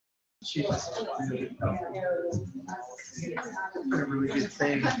she's been a really good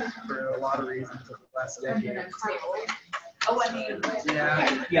thing for a lot of reasons over the last decade.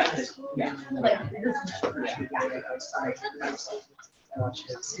 Yeah. Watch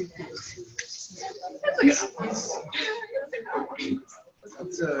it. It's he's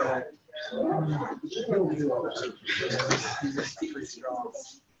pretty strong.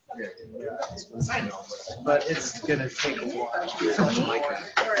 But it's gonna take a while.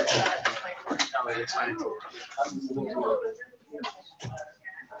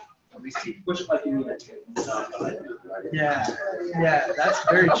 Yeah, that's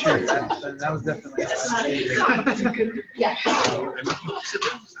very true. That was definitely. Yeah.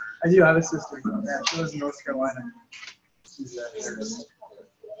 I do have a sister. Yeah, she lives in North Carolina. She's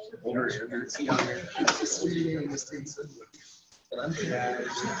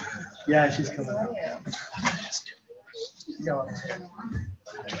yeah, she's coming out.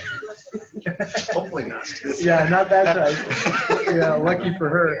 Hopefully not. Yeah, not that type. Yeah, lucky for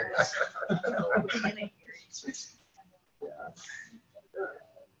her.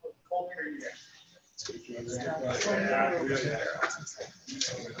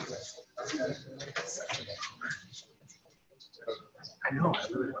 I know. I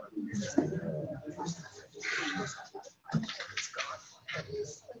really want to use it.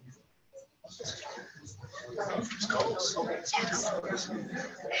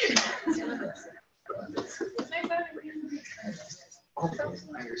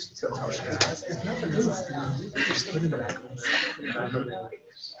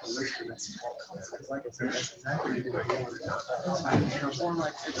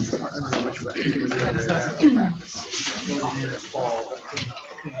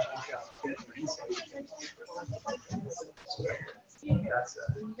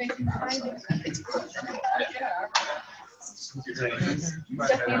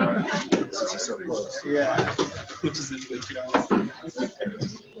 Yeah. Which is in good.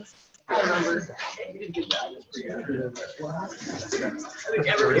 I remember. I think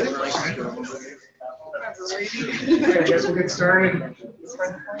everybody likes it. Okay, I guess we'll get started.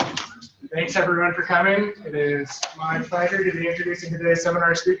 Thanks everyone for coming. It is my pleasure to be introducing today's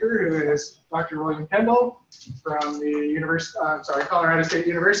seminar speaker, who is Dr. William Kendall from the Colorado State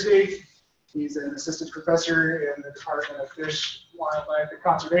University. He's an assistant professor in the Department of Fish, Wildlife, and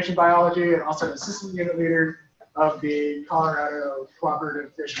Conservation Biology, and also an assistant unit leader of the Colorado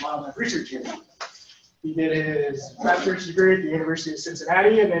Cooperative Fish and Wildlife Research Unit. He did his bachelor's degree at the University of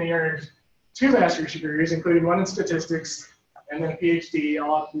Cincinnati, and then he earned 2 master's degrees, including 1 in statistics, and then a PhD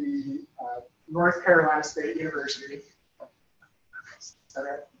all at the North Carolina State University. Is that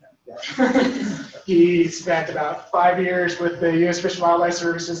right? Yeah. He spent about 5 years with the U.S. Fish and Wildlife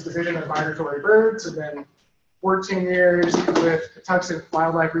Service's Division of Migratory Birds, and then 14 years with the Tuxet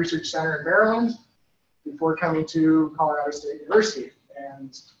Wildlife Research Center in Maryland, before coming to Colorado State University.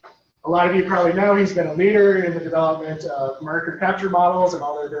 And a lot of you probably know he's been a leader in the development of mark-recapture models and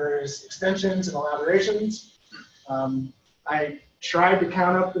all their various extensions and elaborations. I tried to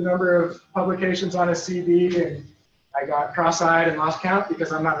count up the number of publications on his CV, and I got cross-eyed and lost count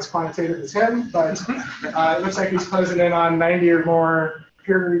because I'm not as quantitative as him, but it looks like he's closing in on 90 or more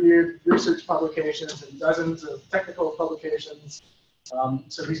peer-reviewed research publications and dozens of technical publications.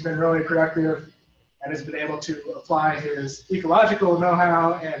 So he's been really productive and has been able to apply his ecological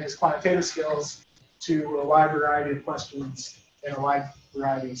know-how and his quantitative skills to a wide variety of questions in a wide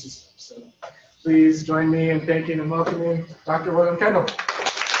variety of systems. So please join me in thanking and welcoming Dr. William Kendall.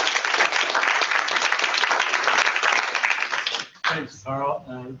 Thanks, Carl.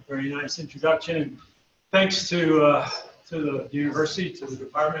 Very nice introduction. Thanks to the university, to the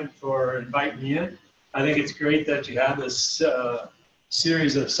department for inviting me in. I think it's great that you have this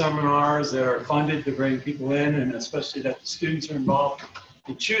series of seminars that are funded to bring people in, and especially that the students are involved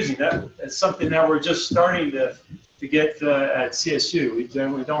in choosing that. It's something that we're just starting to get at CSU. We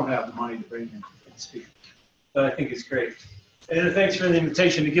generally don't have the money to bring in speakers, but I think it's great. And thanks for the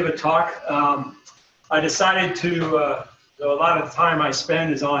invitation to give a talk. I decided to, so a lot of the time I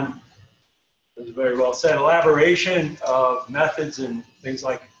spend is on, as very well said, elaboration of methods and things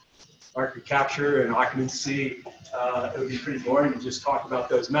like mark-recapture and occupancy. It would be pretty boring to just talk about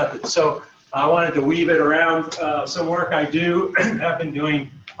those methods. So I wanted to weave it around some work I do, have been doing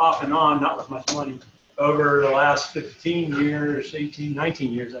off and on, not with much money, over the last 15 years, 18,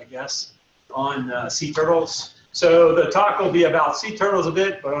 19 years, I guess, on sea turtles. So the talk will be about sea turtles a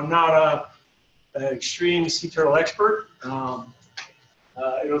bit, but I'm not an extreme sea turtle expert.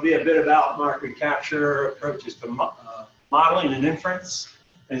 It'll be a bit about mark-recapture, approaches to modeling and inference,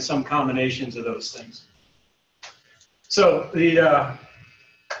 and some combinations of those things. So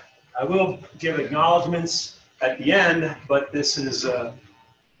I will give acknowledgments at the end, but this is the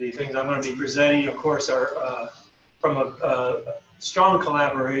things I'm going to be presenting, of course, are from a strong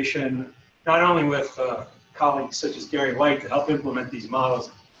collaboration, not only with colleagues such as Gary White to help implement these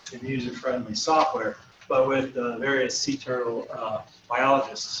models in user-friendly software, but with various sea turtle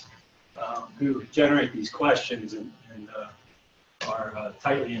biologists who generate these questions and are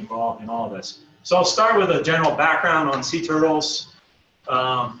tightly involved in all of this. So I'll start with a general background on sea turtles,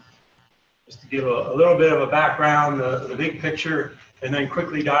 just to give a little bit of a background, the big picture, and then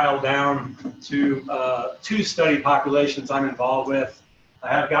quickly dial down to two study populations I'm involved with. I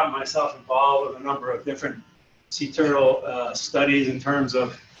have gotten myself involved with a number of different sea turtle studies in terms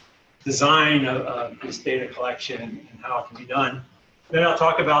of design of this data collection and how it can be done. Then I'll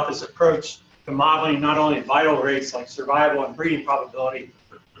talk about this approach to modeling not only vital rates like survival and breeding probability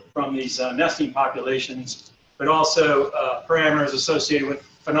from these nesting populations, but also parameters associated with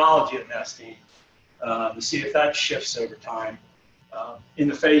phenology of nesting to see if that shifts over time in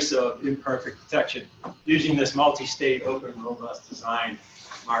the face of imperfect detection using this multi-state open robust design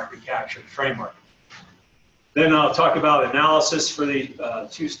mark-recapture framework. Then I'll talk about analysis for the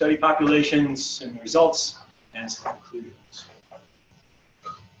two study populations and the results and some conclusions.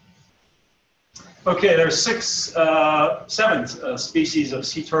 Okay, there's seven species of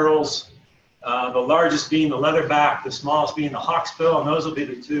sea turtles. The largest being the leatherback, the smallest being the hawksbill, and those will be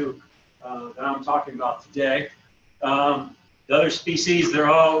the two that I'm talking about today. The other species, they're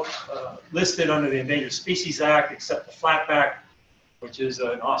all listed under the Endangered Species Act, except the flatback, which is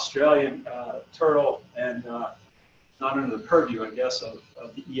an Australian turtle and not under the purview, I guess, of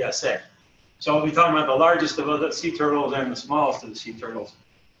the ESA. So we'll be talking about the largest of the sea turtles and the smallest of the sea turtles,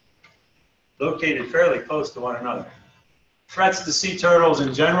 located fairly close to one another. Threats to sea turtles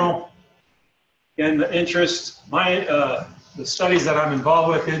in general. Again, the interest, the studies that I'm involved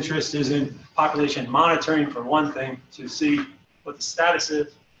with, interest is in population monitoring for one thing, to see what the status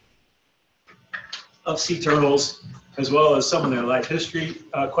is of sea turtles, as well as some of their life history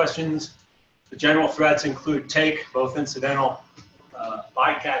questions. The general threats include take, both incidental,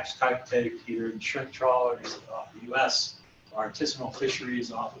 bycatch type take, either in shrimp trawlers off the US, or artisanal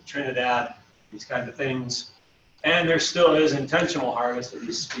fisheries off of Trinidad, these kinds of things. And there still is intentional harvest of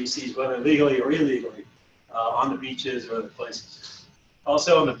these species, whether legally or illegally, on the beaches or other places.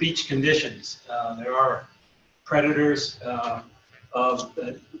 Also in the beach conditions, there are predators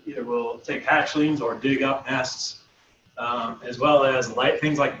that either will take hatchlings or dig up nests, as well as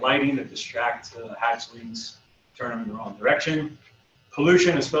things like lighting that distract hatchlings, turn them in the wrong direction.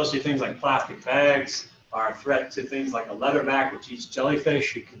 Pollution, especially things like plastic bags, are a threat to things like a leatherback, which eats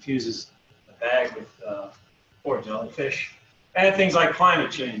jellyfish. It confuses the bag with poor jellyfish. And things like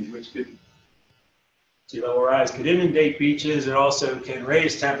climate change, which could, sea level rise could inundate beaches. It also can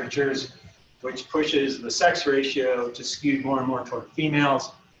raise temperatures, which pushes the sex ratio to skew more and more toward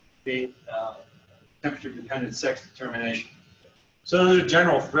females, the temperature-dependent sex determination. So those are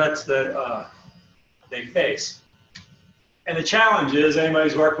general threats that they face. And the challenge is,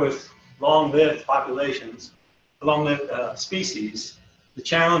 anybody's worked with long-lived populations, long-lived species, the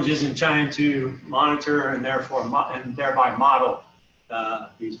challenge is in trying to monitor and thereby model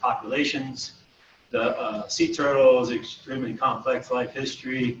these populations. The sea turtle is extremely complex life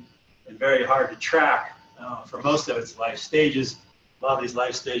history and very hard to track for most of its life stages. A lot of these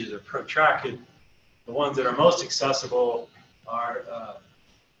life stages are protracted. The ones that are most accessible are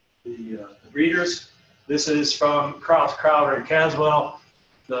the breeders. This is from Cross, Crowder, and Caswell,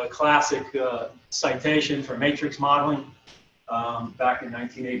 the classic citation for matrix modeling back in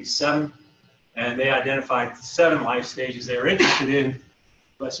 1987. And they identified 7 life stages they were interested in,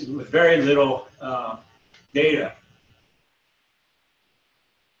 but with very little data.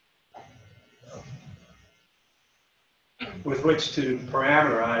 With which to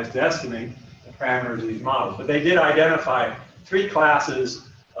parameterize, to estimate the parameters of these models. But they did identify 3 classes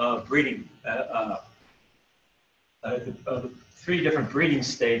of breeding, 3 different breeding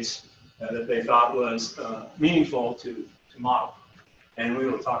states that they thought was meaningful to model. And we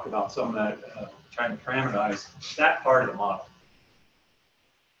will talk about some of that, trying to parameterize that part of the model.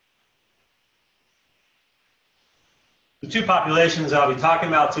 The 2 populations I'll be talking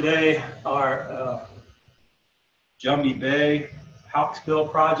about today are Jumbie Bay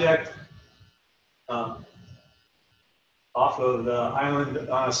Hawksbill project off of the island,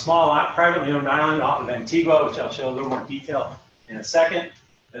 on a small privately owned island off of Antigua, which I'll show a little more detail in a second,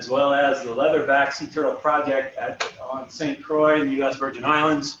 as well as the leatherback sea turtle project on St. Croix in the U.S. Virgin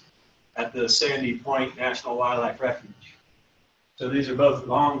Islands at the Sandy Point National Wildlife Refuge. So these are both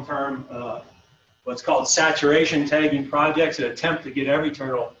long-term, what's called saturation tagging projects that attempt to get every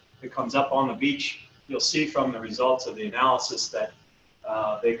turtle that comes up on the beach, you'll see from the results of the analysis that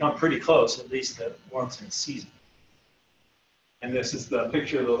they come pretty close, at least once in a season. And this is the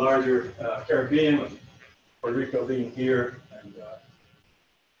picture of the larger Caribbean, with Puerto Rico being here, and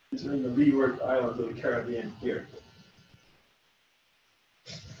these are in the leeward islands of the Caribbean here.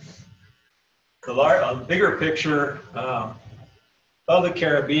 The bigger picture of the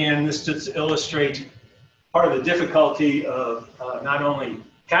Caribbean, this just illustrates part of the difficulty of not only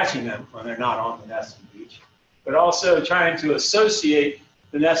catching them when they're not on the nesting beach, but also trying to associate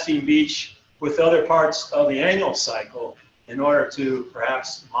the nesting beach with other parts of the annual cycle in order to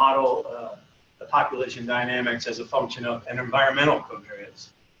perhaps model the population dynamics as a function of an environmental covariance.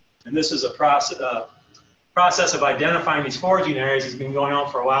 And this is a process of identifying these foraging areas has been going on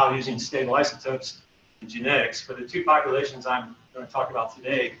for a while using stable isotopes and genetics. For the two populations I'm going to talk about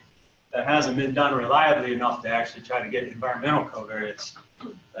today, that hasn't been done reliably enough to actually try to get environmental covariance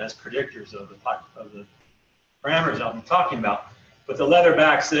as predictors of the parameters I'll be talking about. But the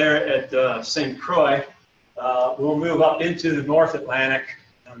leatherbacks there at St. Croix will move up into the North Atlantic.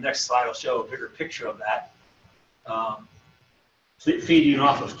 And the next slide will show a bigger picture of that. Feeding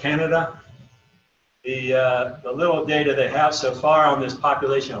off of Canada. The little data they have so far on this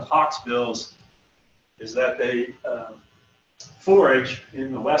population of hawksbills is that they forage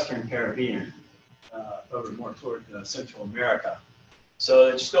in the Western Caribbean, over more toward Central America. So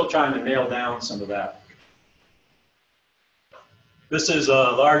they're still trying to nail down some of that. This is a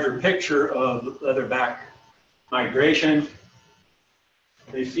larger picture of leatherback migration.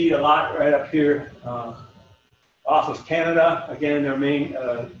 They feed a lot right up here off of Canada. Again, their main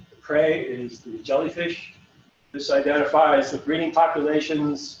prey is the jellyfish. This identifies the breeding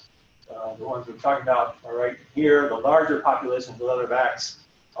populations. The ones we're talking about are right here. The larger populations of leatherbacks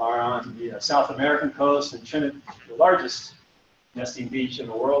are on the South American coast, and Trinidad, the largest nesting beach in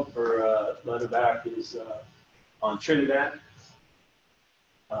the world for leatherback is on Trinidad.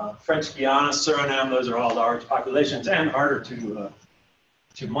 French Guiana, Suriname, those are all large populations and harder to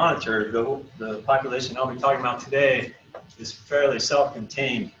monitor. The population I'll be talking about today is fairly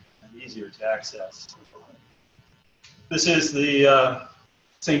self-contained and easier to access. This is the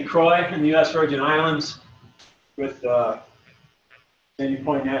St. Croix in the U.S. Virgin Islands with Sandy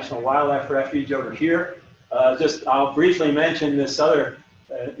Point National Wildlife Refuge over here. I'll briefly mention this other,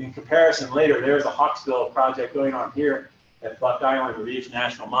 in comparison later, there's a hawksbill project going on here at Buck Island Reef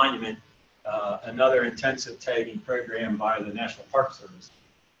National Monument, another intensive tagging program by the National Park Service.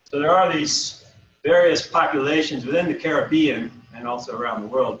 So there are these various populations within the Caribbean and also around the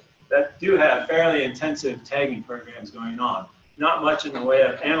world that do have fairly intensive tagging programs going on. Not much in the way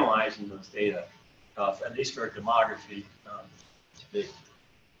of analyzing those data, at least for demography to be.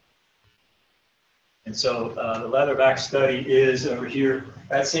 And so the leatherback study is over here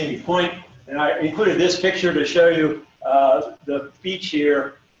at Sandy Point. And I included this picture to show you the beach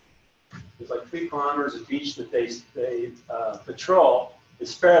here. There's like 3 kilometers of beach that they patrol.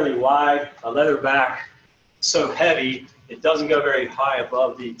 It's fairly wide. A leatherback so heavy, it doesn't go very high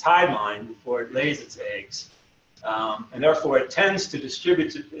above the tide line before it lays its eggs. And therefore, it tends to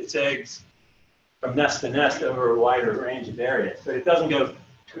distribute its eggs from nest to nest over a wider range of areas. But it doesn't go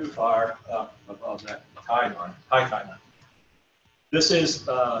too far up above that tide line, high tide line. This is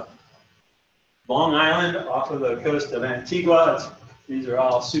Long Island off of the coast of Antigua. These are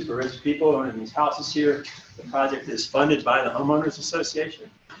all super rich people in these houses here. The project is funded by the Homeowners Association.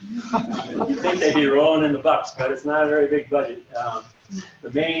 You'd think they'd be rolling in the bucks, but it's not a very big budget.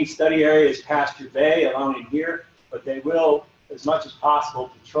 The main study area is Pasture Bay along in here, but they will, as much as possible,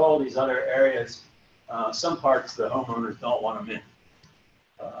 patrol these other areas. Some parts the homeowners don't want them in.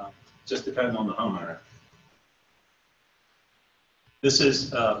 Just depends on the homeowner. This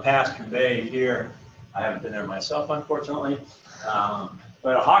is Pasture Bay here. I haven't been there myself, unfortunately.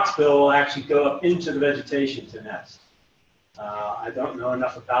 But a hawksbill will actually go up into the vegetation to nest. I don't know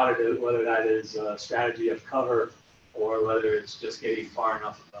enough about it, whether that is a strategy of cover or whether it's just getting far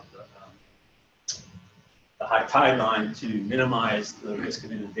enough above the high tide line to minimize the risk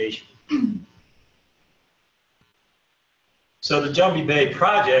of inundation. So the Jumbie Bay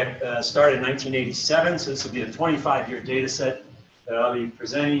project started in 1987, so this will be a 25-year data set that I'll be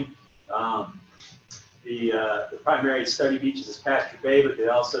presenting. The primary study beaches is Pasture Bay, but they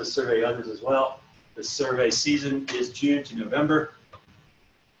also survey others as well. The survey season is June to November.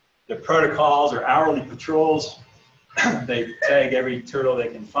 The protocols are hourly patrols. They tag every turtle they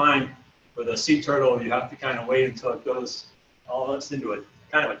can find. For the sea turtle, you have to kind of wait until it goes almost into a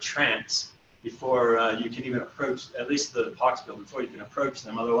kind of a trance before you can even approach, at least the hawksbill, before you can approach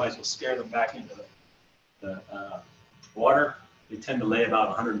them. Otherwise, you'll scare them back into the water. They tend to lay about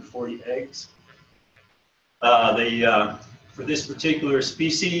 140 eggs. For this particular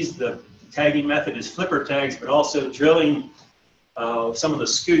species, the tagging method is flipper tags, but also drilling some of the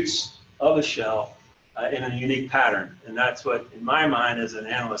scutes of a shell in a unique pattern. And that's what, in my mind, as an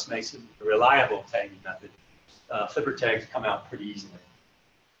analyst, makes it a reliable tagging method. Flipper tags come out pretty easily.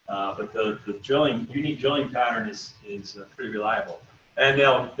 But the unique drilling pattern is pretty reliable. And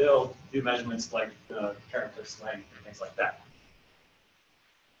they'll do measurements like carapace length and things like that.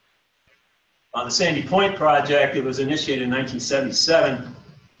 On the Sandy Point project, it was initiated in 1977,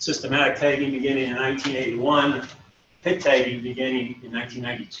 systematic tagging beginning in 1981, pit tagging beginning in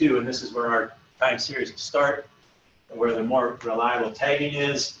 1992, and this is where our time series will start, where the more reliable tagging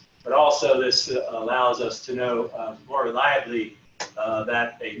is, but also this allows us to know more reliably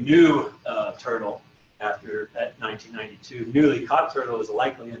that a new turtle at 1992, newly caught turtle is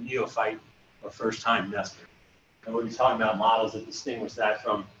likely a neophyte or first-time nester. And we'll be talking about models that distinguish that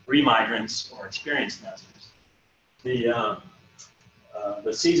from remigrants or experienced nesters.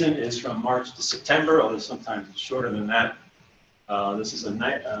 The season is from March to September, although sometimes it's shorter than that. This is a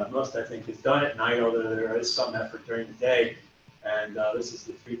night, most I think is done at night, although there is some effort during the day. And this is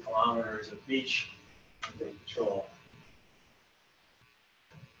the 3 kilometers of beach they patrol.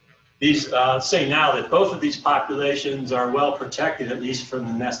 These say now that both of these populations are well protected, at least from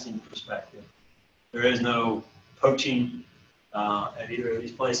the nesting perspective. There is no poaching at either of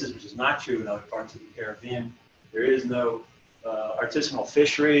these places, which is not true in other parts of the Caribbean. There is no artisanal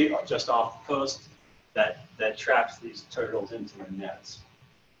fishery just off the coast that traps these turtles into their nets.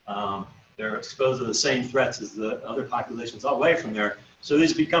 They're exposed to the same threats as the other populations away from there. So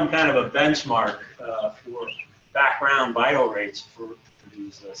these become kind of a benchmark for background vital rates for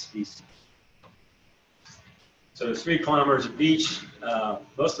these species. So there's 3 kilometers of beach,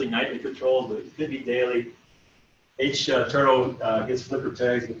 mostly nightly patrols, but it could be daily. Each turtle gets flipper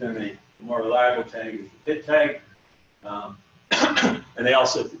tags, but then a more reliable tag is the pit tag. And they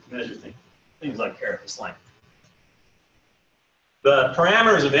also measure things like carapace length. The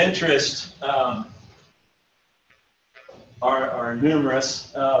parameters of interest are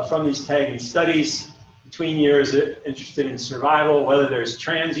numerous from these tagging studies. Between years, interested in survival, whether there's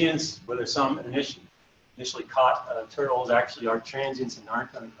transients, whether some initially caught turtles actually are transients and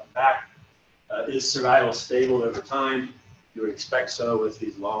aren't going to come back. Is survival stable over time? You would expect so with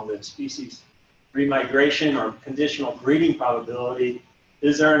these long-lived species. Remigration or conditional breeding probability.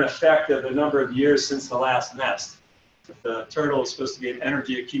 Is there an effect of the number of years since the last nest? If the turtle is supposed to be an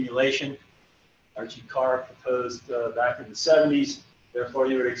energy accumulation, Archie Carr proposed back in the 70s, therefore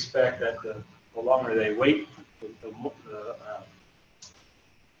you would expect that the longer they wait, the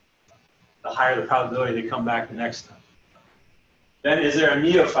higher the probability they come back the next time. Then is there a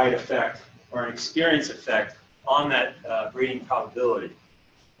neophyte effect or an experience effect on that breeding probability?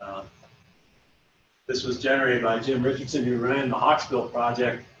 This was generated by Jim Richardson, who ran the Hawksbill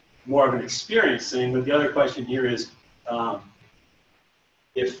project, more of an experience thing, but the other question here is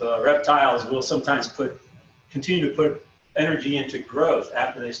if reptiles will sometimes continue to put energy into growth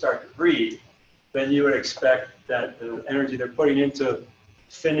after they start to breed, then you would expect that the energy they're putting into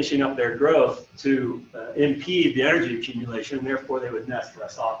finishing up their growth to impede the energy accumulation, and therefore they would nest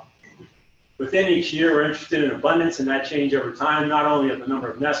less often. Within each year, we're interested in abundance and that change over time, not only of the number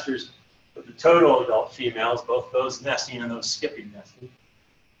of nesters, but the total adult females, both those nesting and those skipping nesting.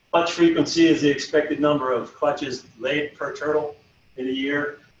 Clutch frequency is the expected number of clutches laid per turtle in a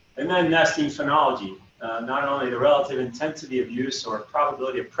year. And then nesting phenology, not only the relative intensity of use or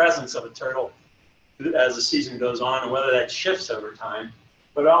probability of presence of a turtle as the season goes on and whether that shifts over time,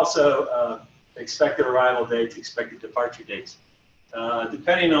 but also expected arrival dates, expected departure dates.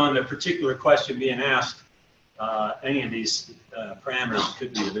 Depending on the particular question being asked, any of these parameters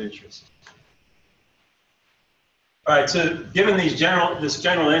could be of interest. All right, so given this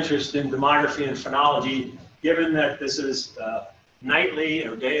general interest in demography and phenology, given that this is nightly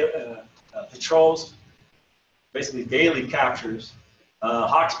or day patrols, basically daily captures,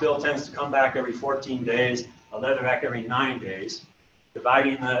 Hawksbill tends to come back every 14 days, a leatherback every 9 days.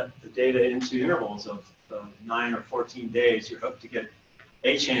 Dividing the data into intervals of 9 or 14 days, you hope to get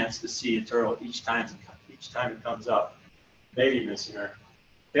a chance to see a turtle each time it comes up, maybe missing her.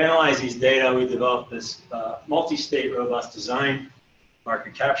 To analyze these data, we developed this multi-state robust design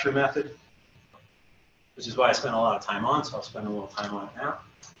mark-recapture method, which is why I spent a lot of time on, so I'll spend a little time on it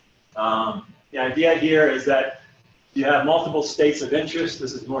now. The idea here is that you have multiple states of interest.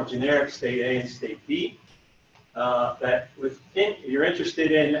 This is more generic, state A and state B. That you're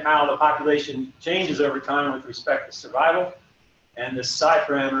interested in how the population changes over time with respect to survival, and the psi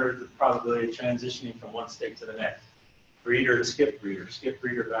parameter is the probability of transitioning from one state to the next. breeder to skip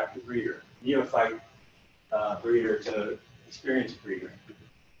breeder back to breeder, neophyte breeder to experienced breeder.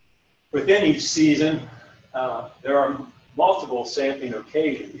 Within each season, there are multiple sampling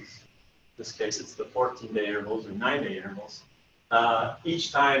occasions. In this case, it's the 14-day intervals or 9-day intervals.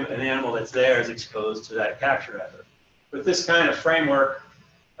 Each time an animal that's there is exposed to that capture effort. With this kind of framework,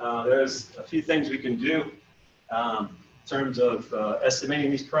 there's a few things we can do in terms of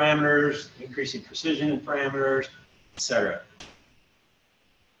estimating these parameters, increasing precision in parameters, etc.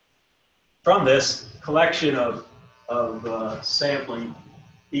 From this collection of sampling,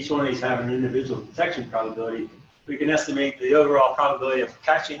 each one of these have an individual detection probability. We can estimate the overall probability of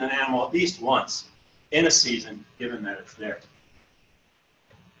catching an animal at least once in a season, given that it's there.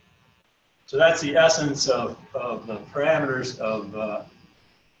 So that's the essence of the parameters of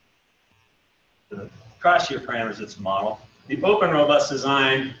the cross-year parameters of this model. The open robust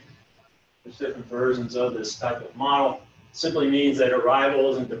design, there's different versions of this type of model, simply means that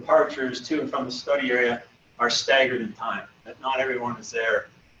arrivals and departures to and from the study area are staggered in time, that not everyone is there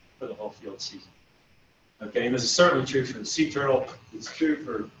for the whole field season. Okay, and this is certainly true for the sea turtle. It's true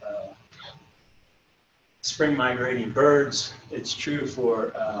for spring migrating birds. It's true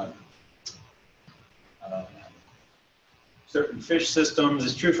for certain fish systems.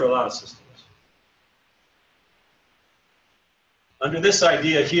 It's true for a lot of systems. Under this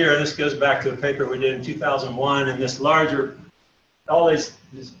idea here, this goes back to a paper we did in 2001, and this larger, all these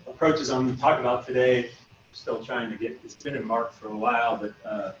approaches I'm going to talk about today, still trying to get, it's been in mark for a while,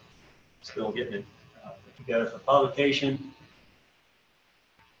 but still getting it put together for publication.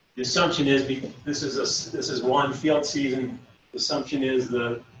 The assumption is, this is one field season. The assumption is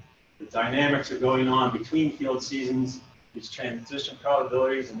the dynamics are going on between field seasons, these transition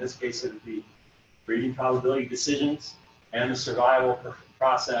probabilities, in this case it would be breeding probability decisions, and the survival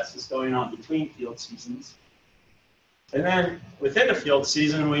process is going on between field seasons. And then within the field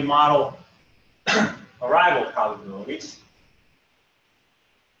season, we model arrival probabilities.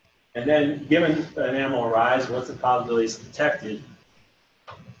 And then given an animal arrives, what's the probabilities detected?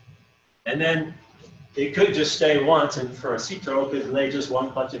 And then it could just stay once, and for a sea turtle, it could lay just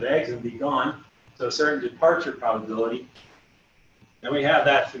one clutch of eggs and be gone. So a certain departure probability. And we have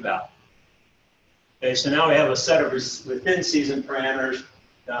that throughout. Okay, so now we have a set of within season parameters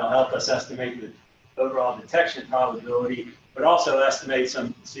that'll help us estimate the overall detection probability, but also estimate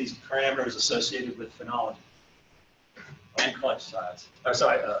some these parameters associated with phenology and clutch size. Or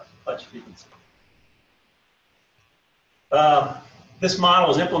sorry, clutch frequency. This model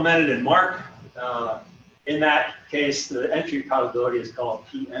is implemented in mark. In that case, the entry probability is called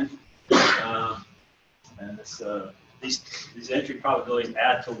P-entry. And this, these entry probabilities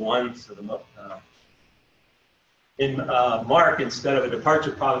add to 1. So in mark, instead of a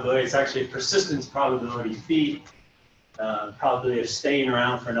departure probability, it's actually a persistence probability phi, probability of staying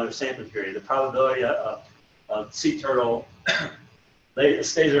around for another sampling period. The probability of sea turtle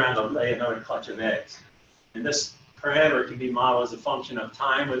stays around to lay another clutch of eggs. And this parameter can be modeled as a function of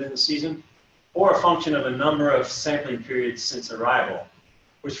time within the season, or a function of a number of sampling periods since arrival,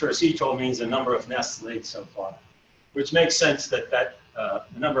 which for a sea turtle means the number of nests laid so far, which makes sense that the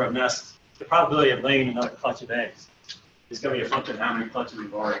number of nests, the probability of laying another clutch of eggs is going to be a function of how many clutches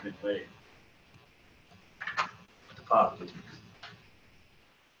we've already been laid. Probably.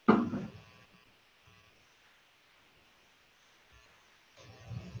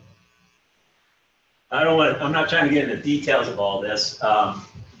 I'm not trying to get into details of all this,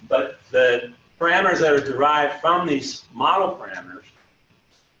 but the parameters that are derived from these model parameters,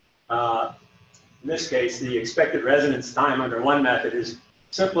 in this case, the expected residence time under one method is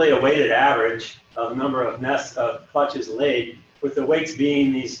simply a weighted average of number of nests of clutches laid, with the weights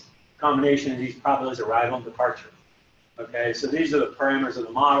being these combination of these probabilities of arrival and departure. Okay, so these are the parameters of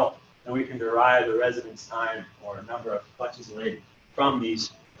the model, and we can derive the residence time or number of clutches laid from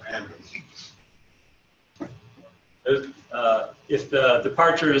these parameters. If the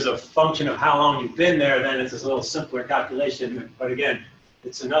departure is a function of how long you've been there, then it's a little simpler calculation. But again,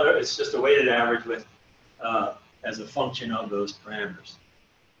 it's just a weighted average with as a function of those parameters.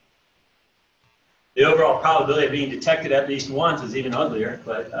 The overall probability of being detected at least once is even uglier,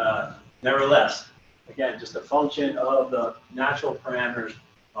 but nevertheless, again, just a function of the natural parameters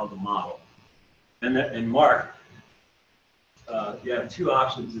of the model. And in mark, you have two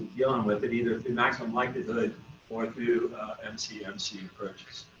options of dealing with it, either through maximum likelihood or through MC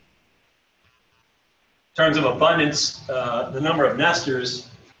approaches. In terms of abundance, the number of nesters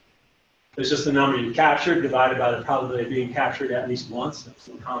is just the number you captured divided by the probability of being captured at least once. That's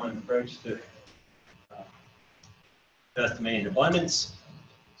a common approach to estimating abundance.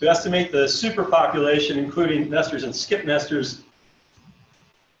 To estimate the superpopulation, including nesters and skip nesters,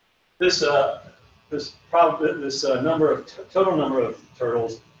 this total number of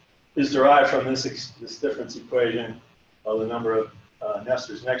turtles is derived from this difference equation of the number of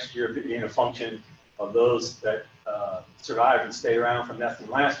nesters next year being a function of those that survived and stayed around from nesting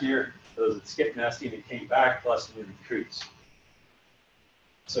last year, those that skipped nesting and came back, plus new recruits.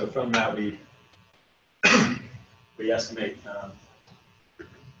 So from that, we estimate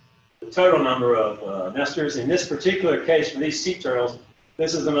the total number of nesters. In this particular case, for these sea turtles,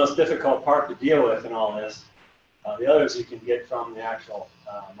 this is the most difficult part to deal with in all this. The others you can get from the actual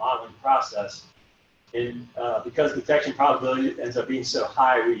modeling process. Because detection probability ends up being so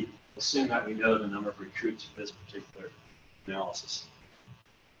high, we assume that we know the number of recruits for this particular analysis.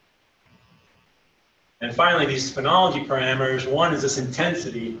 And finally, these phenology parameters. One is this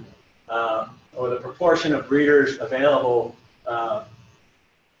intensity, or the proportion of breeders available.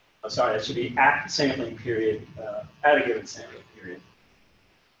 I'm sorry, that should be at sampling period, at a given sampling period.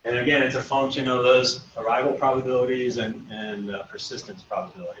 And again, it's a function of those arrival probabilities and persistence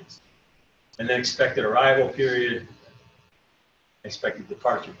probabilities. And then expected arrival period, expected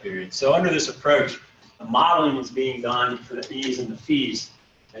departure period. So under this approach, the modeling is being done for the E's and the P's,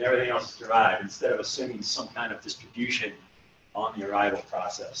 and everything else is derived, instead of assuming some kind of distribution on the arrival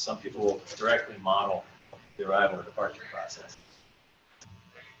process. Some people will directly model the arrival or departure process.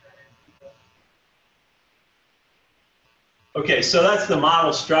 Okay, so that's the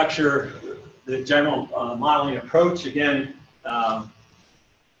model structure, the general modeling approach. Again,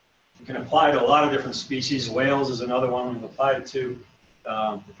 you can apply to a lot of different species. Whales is another one we've applied it to,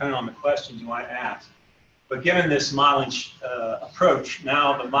 depending on the questions you want to ask. But given this modeling approach,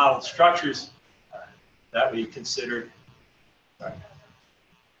 now the model structures that we considered.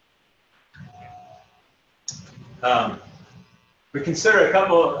 We consider a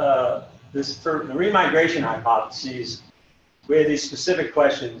couple, for the remigration hypotheses. We had these specific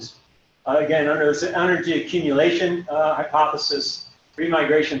questions. Again, under this energy accumulation hypothesis,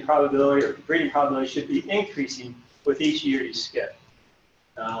 remigration probability or breeding probability should be increasing with each year you skip.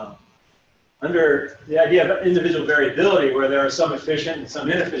 Under the idea of individual variability, where there are some efficient and some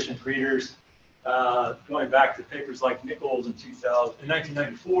inefficient breeders, going back to papers like Nichols in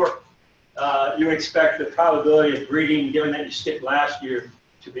 1994, you expect the probability of breeding, given that you skipped last year,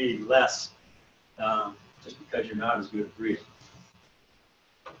 to be less, just because you're not as good at breeding.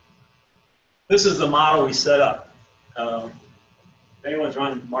 This is the model we set up. If anyone's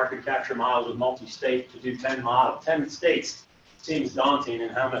run market capture models with multi-state to do 10 states, seems daunting,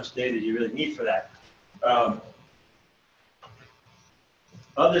 and how much data do you really need for that?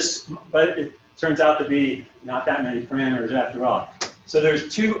 But it turns out to be not that many parameters after all. So there's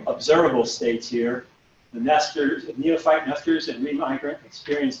two observable states here: the nesters, the neophyte nesters, and remigrant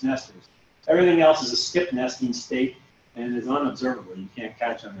experienced nesters. Everything else is a skip nesting state and is unobservable. You can't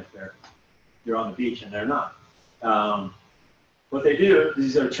catch them if you're on the beach, and they're not. What they do,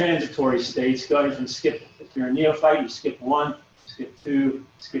 these are transitory states going from skip. If you're a neophyte, you skip 1, skip 2,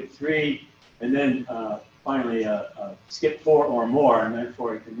 skip 3, and then finally skip 4 or more, and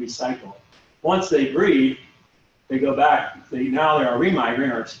therefore it can recycle. Once they breed, they go back. Now they're a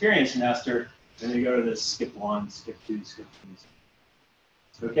remigrant or experienced nester, and they go to this skip 1, skip 2, skip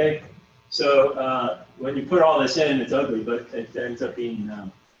 3. Okay? So when you put all this in, it's ugly, but it ends up being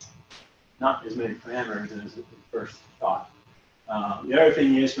not as many parameters as the first thought. The other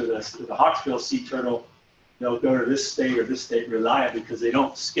thing is for the hawksbill sea turtle, they'll go to this state or this state reliably because they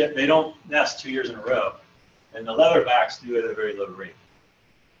don't nest 2 years in a row. And the leatherbacks do it at a very low rate.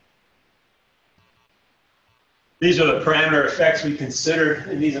 These are the parameter effects we consider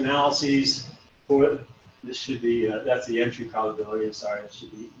in these analyses. This should be, that's the entry probability, I'm sorry, that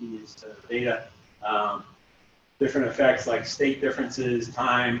should be E is to beta. Different effects like state differences,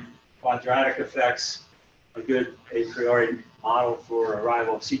 time, quadratic effects, a good a priori model for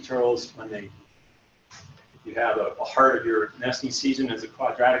arrival of sea turtles when you have a heart of your nesting season as a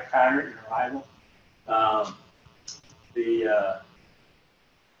quadratic pattern in arrival.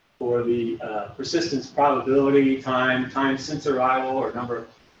 For the persistence probability, time since arrival, or number of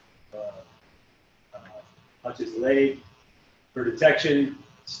touches laid. For detection,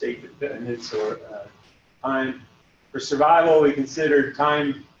 state dependence or time. For survival, we considered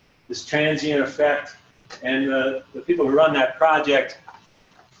time, this transient effect, and the people who run that project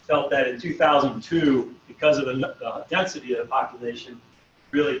felt that in 2002, because of the density of the population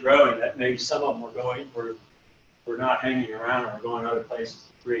really growing, that maybe some of them were not hanging around or going other places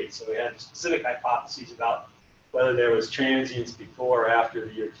to breed. So we had specific hypotheses about whether there was transience before or after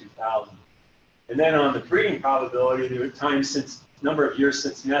the year 2000. And then on the breeding probability, there was time since number of years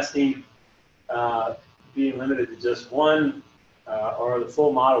since nesting being limited to just one, or the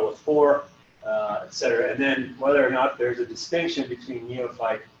full model with 4, et cetera, and then whether or not there's a distinction between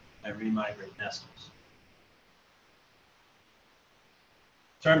neophyte and remigrant nesters.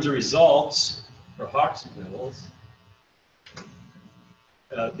 In terms of results for hawksbills,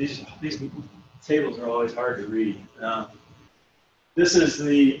 these tables are always hard to read. This is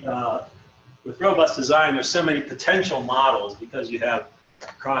the, with robust design, there's so many potential models because you have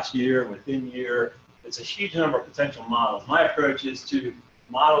cross year, within year. It's a huge number of potential models. My approach is to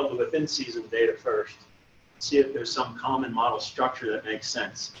model the within season data first, see if there's some common model structure that makes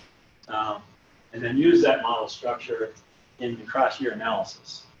sense, and then use that model structure in the cross year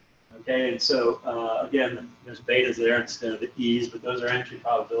analysis. Okay, and so again, there's betas there instead of the E's, but those are entry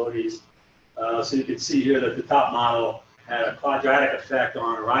probabilities. So you can see here that the top model had a quadratic effect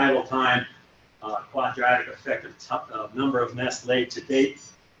on arrival time, quadratic effect of number of nests laid to date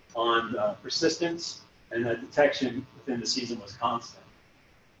on persistence, and that detection within the season was constant.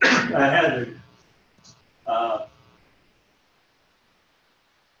 I had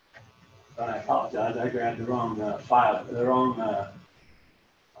I apologize, I grabbed the wrong file, the wrong,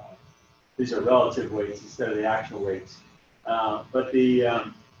 these are relative weights instead of the actual weights. But the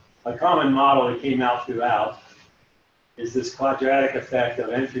a common model that came out throughout is this quadratic effect of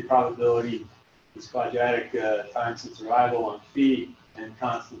entry probability, this quadratic time since arrival on feed, and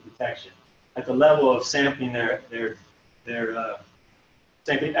constant detection. At the level of sampling their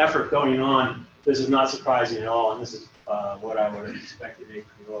sampling effort going on, this is not surprising at all, and this is what I would have expected a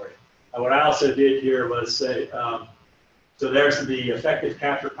priori. What I also did here was say, so there's the effective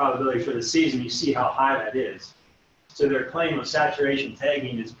capture probability for the season. You see how high that is. So their claim of saturation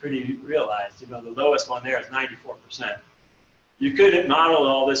tagging is pretty realized. You know, the lowest one there is 94%. You could model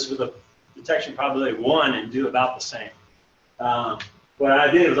all this with a detection probability of 1 and do about the same. What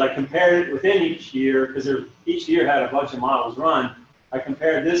I did was I compared it within each year, because each year had a bunch of models run. I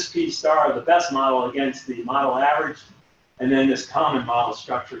compared this P star, the best model, against the model average, and then this common model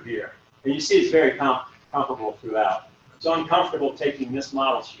structure here. And you see it's very comparable throughout. So I'm comfortable taking this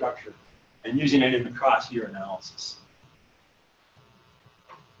model structure and using it in the cross-year analysis.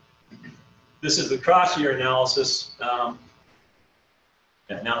 This is the cross-year analysis. Yeah,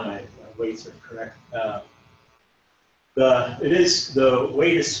 now my weights are correct. The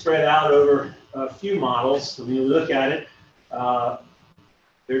weight is spread out over a few models. So when you look at it,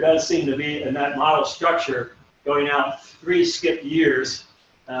 there does seem to be in that model structure going out 3 skip years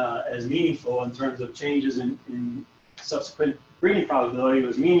as meaningful in terms of changes in subsequent breeding probability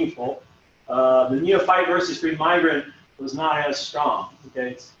was meaningful. The neophyte versus remigrant was not as strong.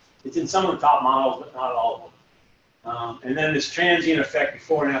 Okay, it's in some of the top models, but not all of them. And then this transient effect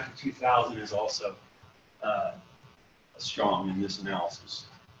before and after 2000 is also strong in this analysis.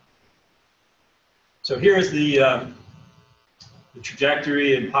 So here's the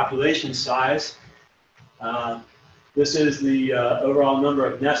trajectory and population size. This is the overall number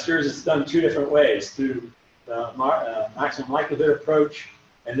of nesters. It's done 2 different ways, through the maximum likelihood approach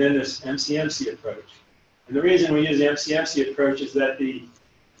and then this MCMC approach. And the reason we use the MCMC approach is that the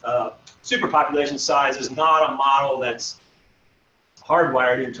superpopulation size is not a model that's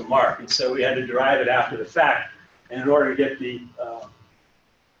hardwired into mark, and so we had to derive it after the fact. And in order to get the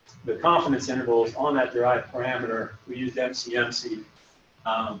confidence intervals on that derived parameter, we used MCMC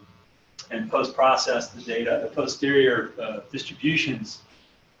and post-process the data, the posterior distributions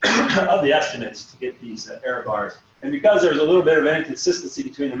of the estimates to get these error bars. And because there's a little bit of an inconsistency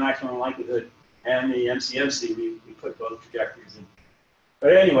between the maximum likelihood and the MCMC, we put both trajectories in.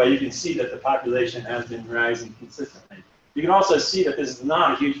 But anyway, you can see that the population has been rising consistently. You can also see that this is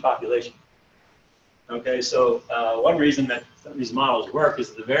not a huge population. Okay, so one reason that some of these models work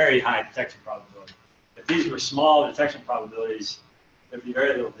is the very high detection probability. If these were small detection probabilities, there'd be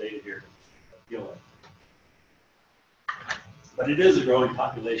very little data here to deal with. But it is a growing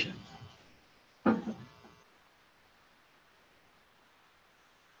population.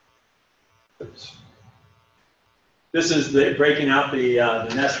 Oops. This is breaking out the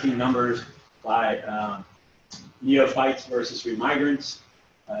nesting numbers by neophytes versus remigrants.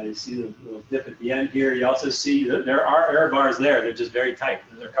 You see the little dip at the end here. You also see that there are error bars there. They're just very tight.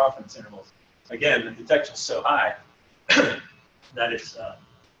 They're confidence intervals. Again, the detection is so high that it's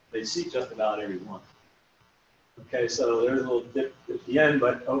they see just about every one. Okay, so there's a little dip at the end,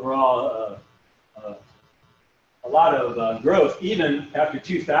 but overall, a lot of growth. Even after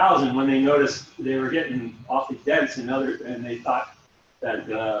 2000, when they noticed they were getting awfully dense and they thought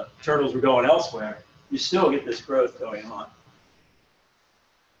that turtles were going elsewhere, you still get this growth going on.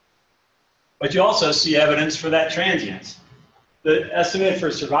 But you also see evidence for that transience. The estimate for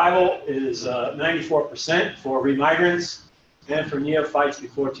survival is 94% for remigrants and for neophytes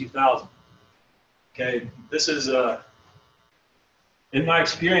before 2000. Okay, this is, in my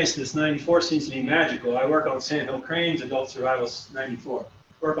experience, this 94 seems to be magical. I work on sandhill cranes, adult survival is 94.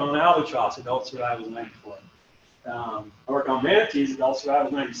 Work on albatross, adult survival is 94. I work on manatees, adult survival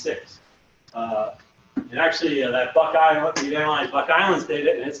is 96. And actually, that Buck Island, we analyzed Buck Island's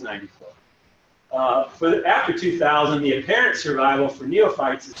data, and it's 94. After 2000, the apparent survival for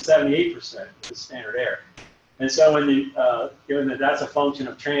neophytes is 78% with standard air. And so, given that that's a function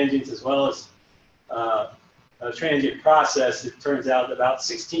of transients as well as a transient process, it turns out that about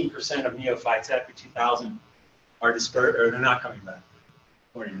 16% of neophytes after 2000 are dispersed, or they're not coming back,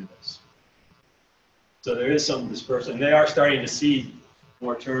 according to this. So there is some dispersion. They are starting to see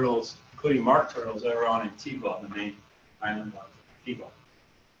more turtles, including mark turtles that are on Antigua, the main island of Antigua.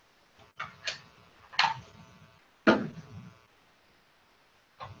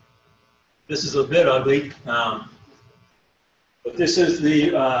 This is a bit ugly, but this is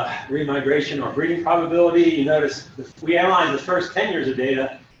the remigration or breeding probability. You notice we analyzed the first 10 years of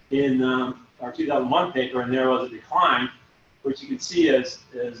data in our 2001 paper, and there was a decline, which you can see as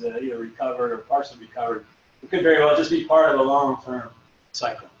either recovered or partially recovered. It could very well just be part of a long-term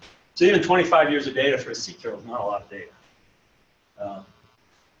cycle. So even 25 years of data for a sea turtle is not a lot of data.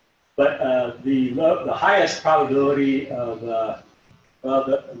 But the highest probability of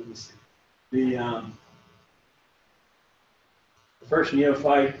let me see. The first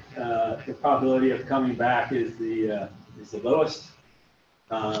neophyte, the probability of coming back is the lowest,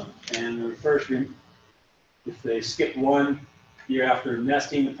 and the first, if they skip 1 year after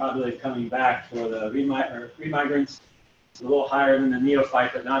nesting, the probability of coming back for the remigrants is a little higher than the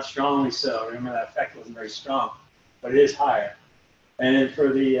neophyte, but not strongly so. Remember, that effect wasn't very strong, but it is higher. And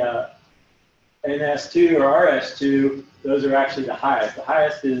for the NS2 or RS2, those are actually the highest. The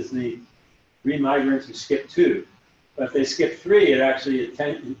highest is the remigrants who skip 2. But if they skip 3, it actually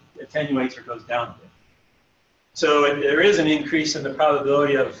attenuates or goes down a bit. So there is an increase in the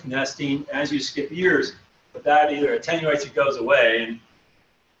probability of nesting as you skip years, but that either attenuates or goes away. And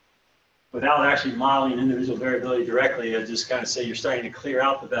without actually modeling individual variability directly, I just kind of say you're starting to clear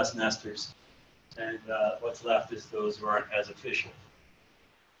out the best nesters, and what's left is those who aren't as efficient.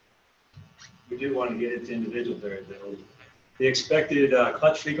 We do want to get into individual variability. The expected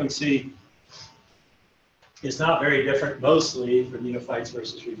clutch frequency is not very different, mostly for neophytes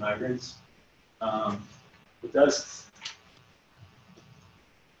versus remigrants. It does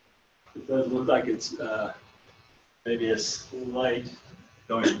look like it's maybe a slight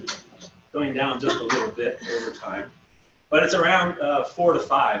going down just a little bit over time, but it's around 4 to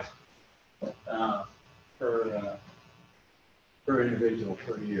 5 per individual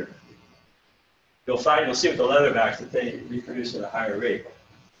per year. You'll see with the leatherbacks that they reproduce at a higher rate.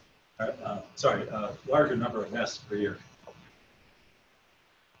 Larger number of nests per year.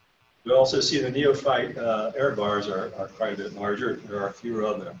 We also see the neophyte air bars are quite a bit larger. There are fewer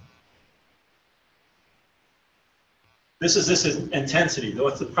of them. This is intensity.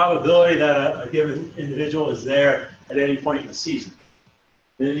 What's the probability that a given individual is there at any point in the season?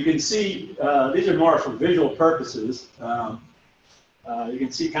 And you can see these are more for visual purposes. You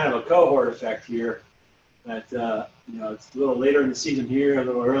can see kind of a cohort effect here. That it's a little later in the season here, a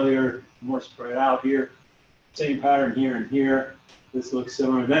little earlier, more spread out here. Same pattern here and here. This looks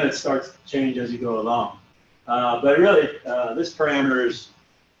similar. And then it starts to change as you go along. But really, this parameter is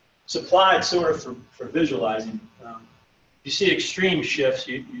supplied sort of for visualizing. If you see extreme shifts,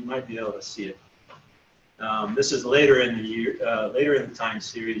 you might be able to see it. This is later in the year, later in the time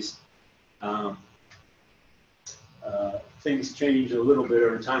series. Things change a little bit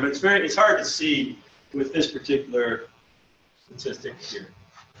over time. It's hard to see with this particular statistic here.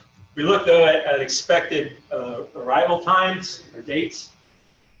 We look though at expected arrival times or dates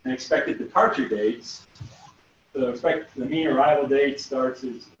and expected departure dates. So the mean arrival date starts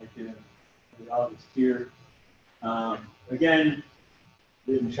as like in August here. Again,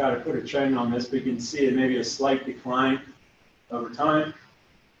 didn't try to put a trend on this, but you can see it maybe a slight decline over time.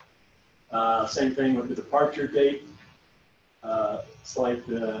 Same thing with the departure date.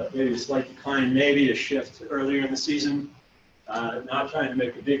 Maybe a slight decline, maybe a shift earlier in the season. Not trying to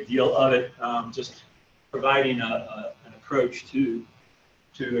make a big deal of it, just providing an approach to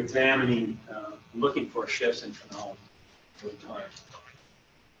examining, looking for shifts in phenology over time.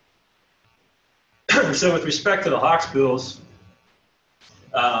 So with respect to the hawksbills,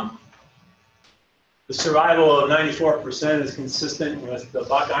 the survival of 94% is consistent with the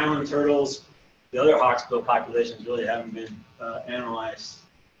Buck Island turtles. The other hawksbill populations really haven't been analyzed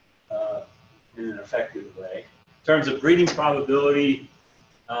in an effective way. terms of breeding probability,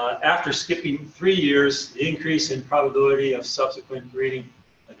 after skipping 3 years, the increase in probability of subsequent breeding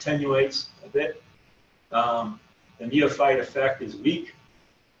attenuates a bit. The neophyte effect is weak.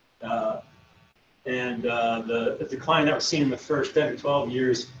 And the decline that was seen in the first 10 to 12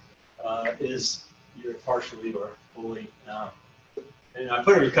 years is either partially or fully. And I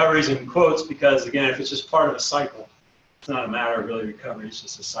put recoveries in quotes because, again, if it's just part of a cycle, it's not a matter of really recovery, it's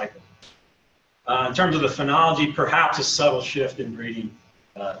just a cycle. In terms of the phenology, perhaps a subtle shift in breeding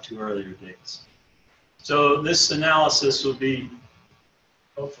to earlier dates. So this analysis will be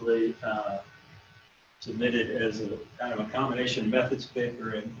hopefully submitted as a kind of a combination methods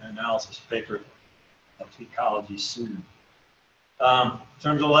paper and analysis paper to ecology soon. In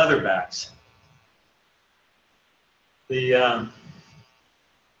terms of leatherbacks,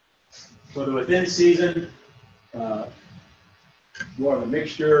 for the within season, more of a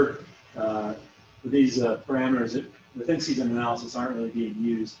mixture. These parameters, within season analysis aren't really being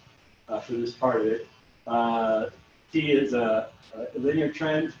used for this part of it. T is a linear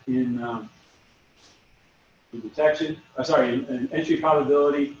trend in detection, in entry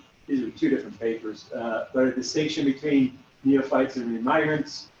probability. These are two different papers, but a distinction between neophytes and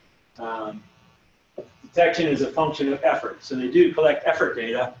remigrants. Detection is a function of effort. So they do collect effort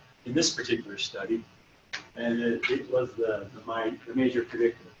data in this particular study, and it was the major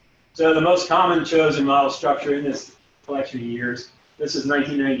predictor. So the most common chosen model structure in this collection of years, this is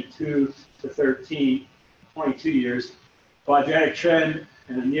 1992 to 22 years, quadratic trend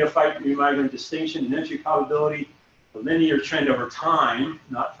and a neophyte remigrant distinction in entry probability, a linear trend over time,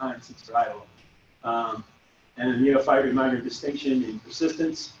 not time since arrival, and a neophyte remigrant distinction in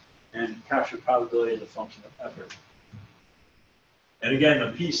persistence and capture probability as a function of effort. And again,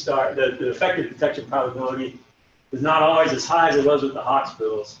 the P-star, the effective detection probability is not always as high as it was with the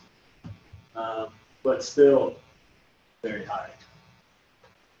hawksbills, but still very high.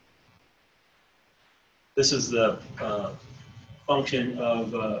 This is the function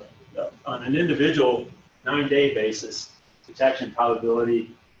of, on an individual 9-day basis, detection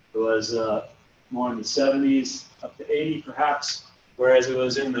probability was more in the 70s, up to 80 perhaps, whereas it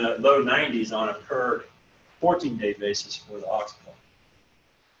was in the low 90s on a per 14-day basis for the hawksbill.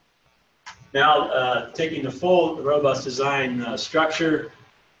 Now, taking the full robust design structure,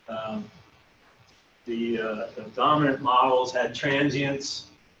 the dominant models had transients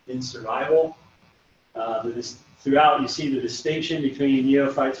in survival. Throughout, you see the distinction between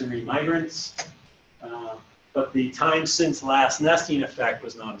neophytes and remigrants, but the time since last nesting effect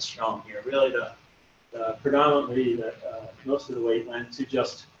was not as strong here. Really, predominantly, most of the weight went to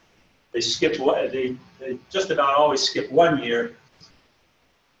just they just about always skip 1 year.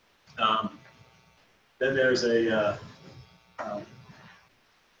 Then there's a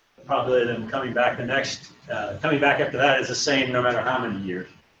probability of them coming back coming back after that is the same no matter how many years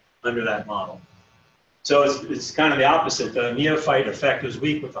under that model. So it's kind of the opposite. The neophyte effect was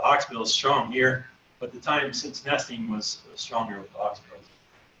weak with the hawksbills, strong here, but the time since nesting was stronger with the hawksbills.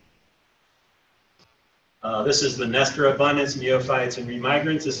 This is the nestor abundance, neophytes and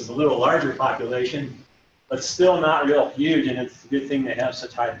remigrants. This is a little larger population, but still not real huge, and it's a good thing they have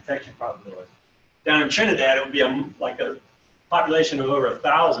such high detection probability. Down in Trinidad, it would be like a population of over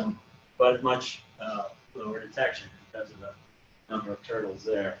 1,000, but much lower detection because of the number of turtles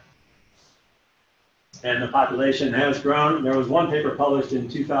there. And the population has grown. There was one paper published in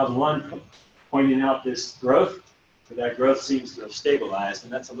 2001 pointing out this growth, but that growth seems to have stabilized,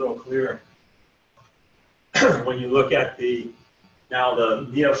 and that's a little clearer when you look at now the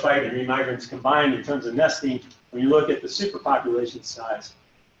neophyte and remigrants combined in terms of nesting. When you look at the superpopulation size,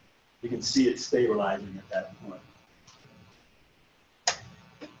 you can see it stabilizing at that point.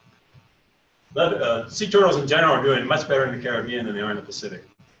 Sea turtles in general are doing much better in the Caribbean than they are in the Pacific.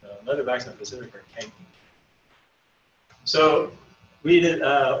 Leatherbacks in the Pacific are tanking. So we did,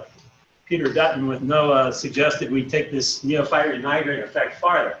 Peter Dutton with NOAA suggested we take this neophyte remigrant effect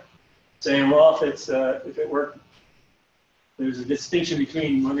farther, saying, well, if it worked, there's a distinction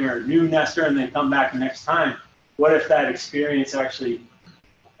between when they're a new nester and they come back the next time. What if that experience actually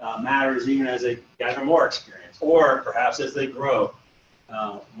matters even as they gather more experience, or perhaps as they grow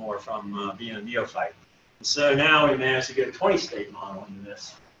more from being a neophyte? So now we managed to get a 20-state model into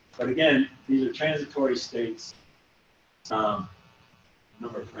this. But again, these are transitory states.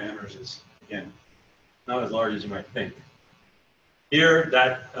 Number of parameters is, again, not as large as you might think. Here,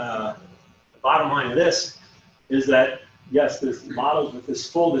 the bottom line of this is that, yes, there's models with this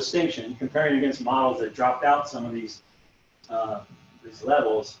full distinction, comparing against models that dropped out some of these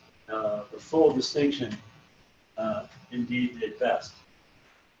levels, the full distinction indeed did best.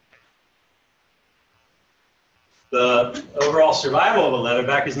 the overall survival of a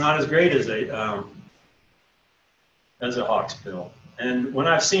leatherback is not as great as a hawksbill. And when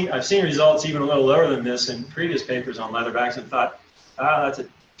I've seen results even a little lower than this in previous papers on leatherbacks, and thought, that's a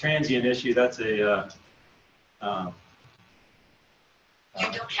transient issue. That's a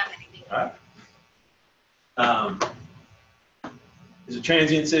You don't have anything. it's a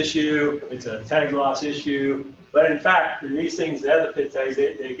transience issue. It's a tag loss issue. But in fact, in these things, the other pit tags,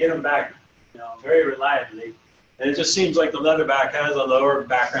 they get them back, very reliably. And it just seems like the leatherback has a lower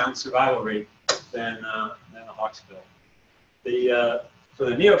background survival rate than a hawksbill. For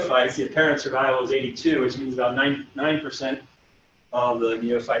the neophytes, the apparent survival is 82, which means about 9% of the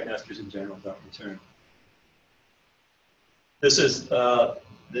neophyte nesters in general don't return. This is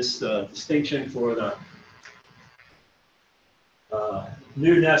this distinction for the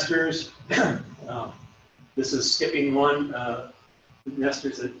new nesters. This is skipping one, new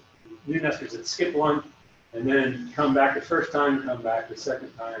nesters that skip one, and then come back the first time, come back the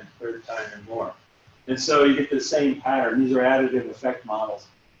second time, third time, and more. And so you get the same pattern. These are additive effect models.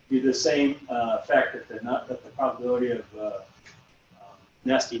 You get the same effect that the probability of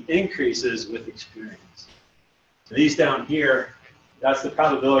nesting increases with experience. So these down here, that's the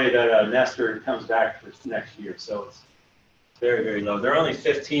probability that a nester comes back for next year. So it's very, very low. There are only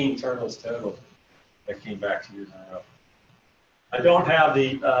 15 turtles total that came back 2 years in a row. I don't have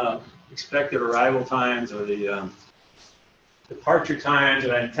the expected arrival times or the departure times or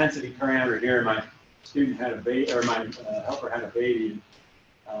that intensity parameter here. My student had a baby, or my helper had a baby,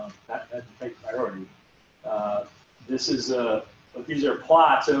 and that had to take priority. These are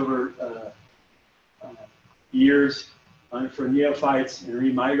plots over years for neophytes and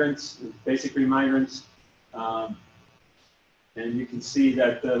remigrants, basic remigrants. And you can see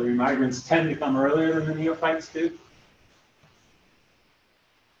that the remigrants tend to come earlier than the neophytes do.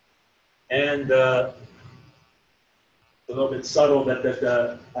 And a little bit subtle, but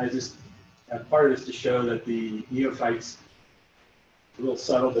I just have part of this to show that the neophytes, a little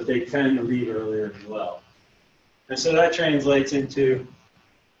subtle, but they tend to leave earlier as well. And so that translates into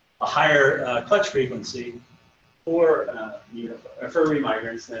a higher clutch frequency for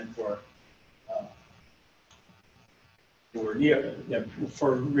remigrants than for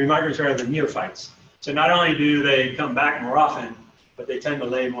remigrants rather than neophytes. So not only do they come back more often, but they tend to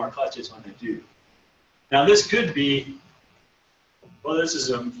lay more clutches when they do. Now this could be, well, this is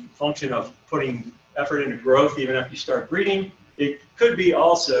a function of putting effort into growth even after you start breeding. It could be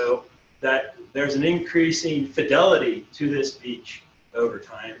also that there's an increasing fidelity to this beach over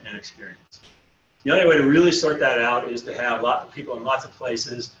time and experience. The only way to really sort that out is to have lots of people in lots of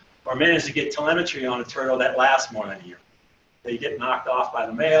places, or manage to get telemetry on a turtle that lasts more than a year. They get knocked off by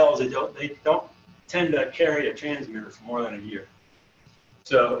the males. They don't tend to carry a transmitter for more than a year.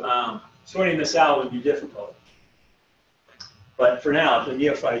 So sorting this out would be difficult. But for now, the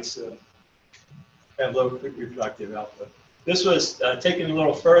neophytes have low reproductive output. This was taken a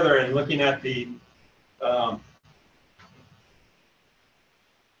little further and looking at the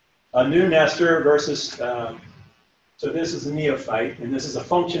a new nester versus, so this is a neophyte, and this is a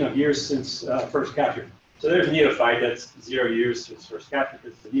function of years since first capture. So there's a neophyte, that's 0 years since first capture,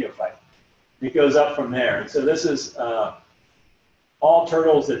 it's the neophyte. It goes up from there. And so this is all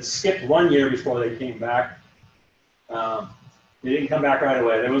turtles that skipped 1 year before they came back. They didn't come back right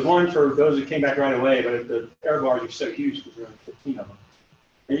away. There was one for those who came back right away, but the error bars are so huge because there are 15 of them.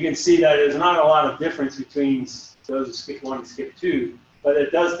 And you can see that there's not a lot of difference between those who skip 1 and skip 2, but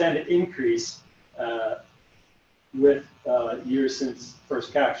it does tend to increase with years since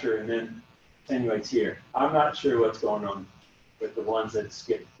first capture and then attenuates here. I'm not sure what's going on with the ones that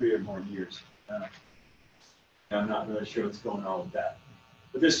skip 3 or more years. I'm not really sure what's going on with that.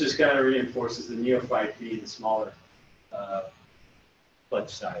 But this just kind of reinforces the neophyte being the smaller clutch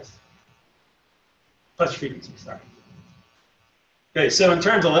size. Clutch frequency, sorry. Okay, so in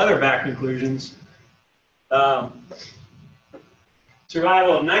terms of leatherback conclusions,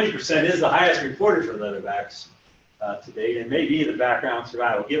 survival of 90% is the highest reported for leatherbacks to date, and may be the background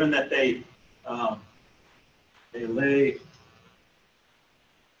survival, given that they lay,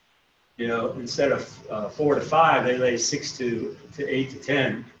 instead of 4 to 5, they lay 6 to 8 to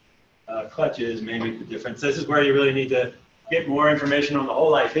 10 clutches may make the difference. This is where you really need to get more information on the whole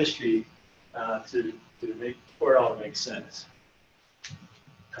life history to make for it all to make sense.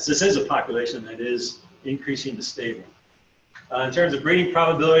 Because this is a population that is increasing to stable. In terms of breeding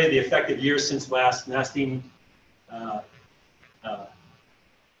probability, the effective years since last nesting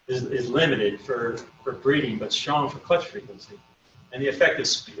is limited for breeding, but strong for clutch frequency. And the effective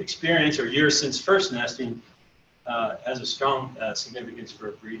experience or years since first nesting has a strong significance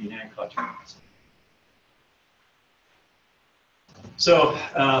for breeding and clutch frequency. So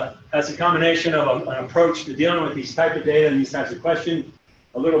that's a combination of an approach to dealing with these type of data and these types of questions.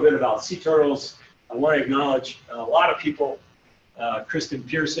 A little bit about sea turtles. I want to acknowledge a lot of people. Kristen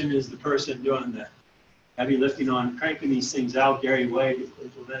Pearson is the person doing the heavy lifting on cranking these things out. Gary Wade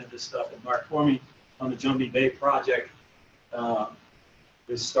implemented this stuff and Mark for me on the Jumbie Bay project.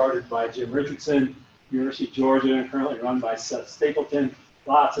 This started by Jim Richardson, University of Georgia, and currently run by Seth Stapleton.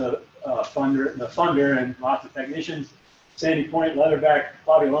 Lots of funder and lots of technicians. Sandy Point, Leatherback,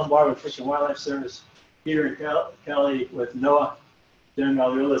 Bobby Lombard with Fish and Wildlife Service, Peter and Kelly with NOAA. Jen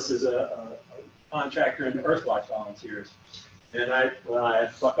Valdrillis is a contractor and Earthwatch volunteers. And I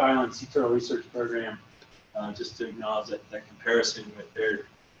had Buck Island Sea Turtle Research Program, just to acknowledge that comparison with their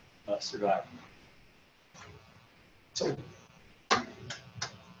survival. So,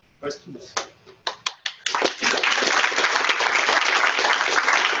 questions?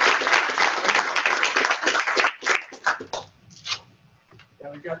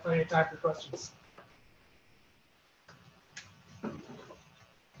 Yeah, we've got plenty of time for questions.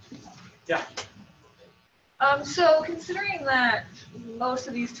 Yeah. So considering that most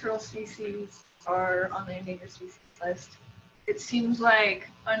of these turtle species are on the endangered species list, it seems like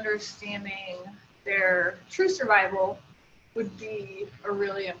understanding their true survival would be a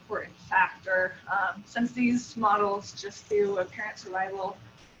really important factor. Since these models just do apparent survival,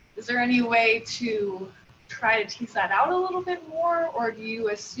 is there any way to try to tease that out a little bit more, or do you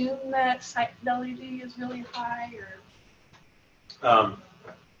assume that site fidelity is really high? Or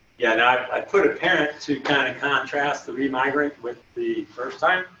Yeah, now I put apparent to kind of contrast the remigrant with the first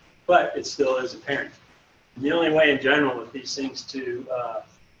time, but it still is apparent. And the only way in general with these things to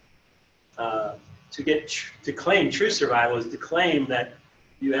claim true survival is to claim that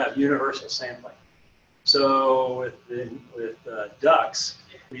you have universal sampling. So with ducks,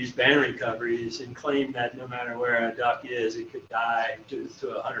 we use band recoveries and claim that no matter where a duck is, it could die to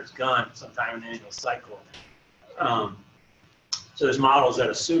a hunter's gun sometime in the annual cycle. So there's models that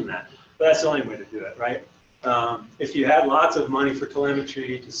assume that, but that's the only way to do it, right? If you had lots of money for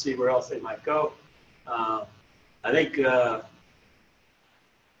telemetry to see where else they might go, I think,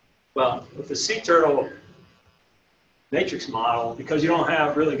 well, with the sea turtle matrix model, because you don't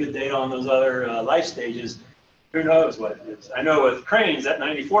have really good data on those other life stages, who knows what it is. I know with cranes, that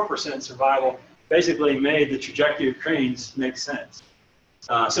 94% survival basically made the trajectory of cranes make sense.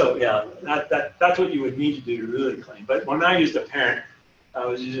 So yeah, that's what you would need to do to really claim. But when I used apparent, I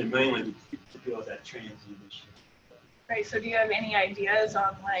was using mainly to deal with that transient issue. right, so do you have any ideas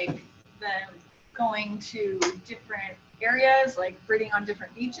on like them going to different areas, like breeding on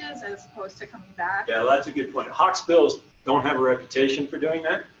different beaches as opposed to coming back? Yeah, well, that's a good point. Hawksbills don't have a reputation for doing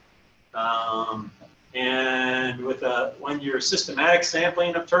that. And with when your systematic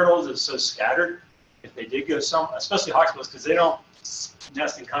sampling of turtles is so scattered, if they did go especially hawksbills, because they don't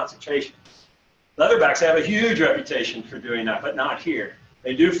nest in concentration. Leatherbacks have a huge reputation for doing that, but not here.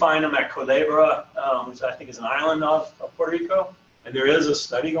 They do find them at Culebra, which I think is an island of Puerto Rico, and there is a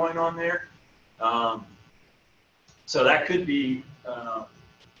study going on there. So that could be,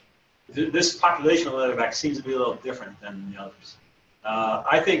 this population of leatherback seems to be a little different than the others.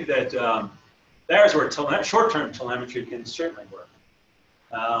 I think that there's where short-term telemetry can certainly work.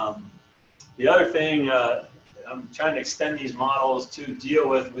 The other thing, I'm trying to extend these models to deal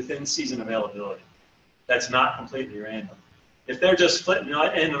with within-season availability. That's not completely random. If they're just flitting in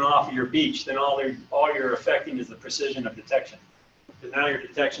and off of your beach, then all you're affecting is the precision of detection. Because now your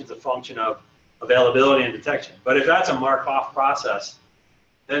detection is a function of availability and detection. But if that's a mark-off process,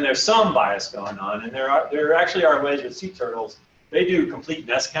 then there's some bias going on. And there actually are ways with sea turtles. They do complete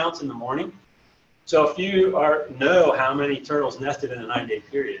nest counts in the morning. So if you know how many turtles nested in a 9-day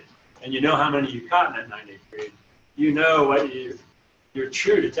period, and you know how many you caught in that 9-day period, you know what your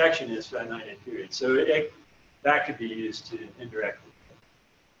true detection is for that 9-day period. So that could be used to indirectly.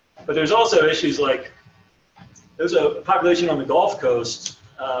 But there's also issues like, there's a population on the Gulf Coast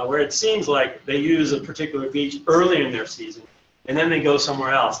where it seems like they use a particular beach early in their season, and then they go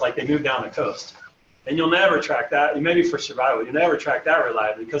somewhere else, like they move down the coast. And you'll never track that, maybe for survival, you'll never track that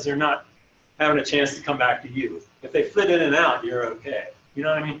reliably because they're not having a chance to come back to you. If they flit in and out, you're okay. You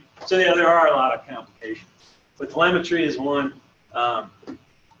know what I mean? So yeah, there are a lot of complications. But telemetry is one,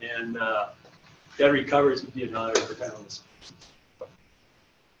 and dead recoveries would be another for panelists.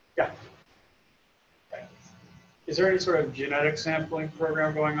 Yeah. Is there any sort of genetic sampling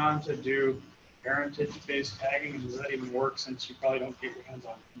program going on to do parentage-based tagging? And does that even work since you probably don't get your hands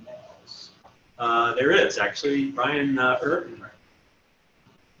on males? There is actually. Brian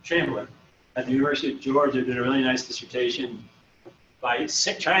Chamberlain at the University of Georgia did a really nice dissertation by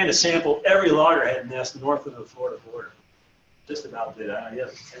trying to sample every loggerhead nest north of the Florida border. just about did, he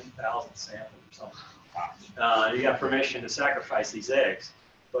has 10,000 samples or something. He got permission to sacrifice these eggs.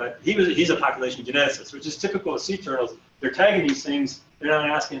 But he's a population geneticist, which is typical of sea turtles. They're tagging these things, they're not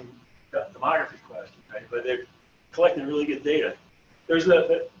asking demography questions, right? But they're collecting really good data.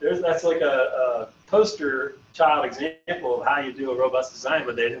 That's like a poster child example of how you do a robust design,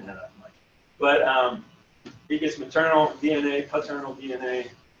 but they didn't have that much. But he gets maternal DNA, paternal DNA,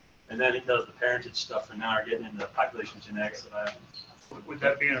 and then he does the parentage stuff, and now we're getting into population genetics. Would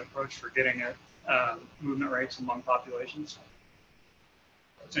that be an approach for getting at movement rates among populations?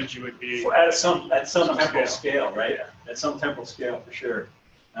 Since you would be At some temporal scale, right? At some temporal scale, for sure.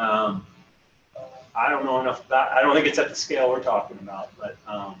 I don't know enough about. I don't think it's at the scale we're talking about, but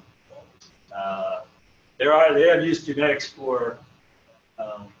they have used genetics for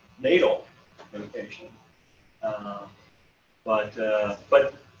natal location,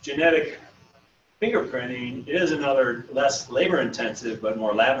 but genetic fingerprinting is another less labor-intensive but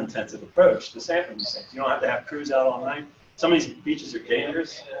more lab-intensive approach to sampling these things. You don't have to have crews out all night. Some of these beaches are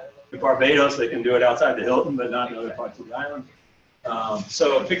dangerous. In Barbados, they can do it outside the Hilton, but not in other parts of the island.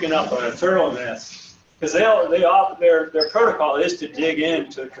 So picking up a turtle nest, because their protocol is to dig in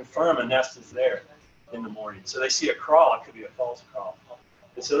to confirm a nest is there in the morning. So they see a crawl, it could be a false crawl.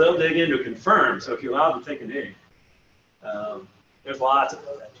 And so they'll dig in to confirm. So if you allow them to take an egg, there's lots of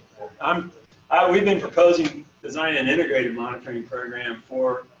potential. We've been proposing designing an integrated monitoring program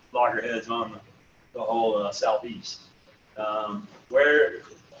for loggerheads on the whole southeast, where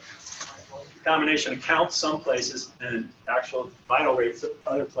a combination of counts some places and actual vital rates of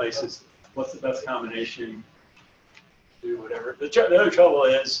other places. What's the best combination? Do whatever. The other trouble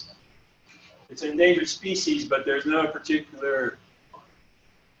is it's an endangered species, but there's no particular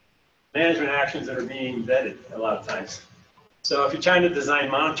management actions that are being vetted a lot of times. So if you're trying to design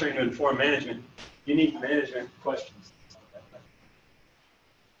monitoring to inform management, you need management questions.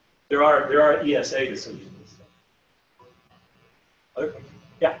 There are ESA decisions.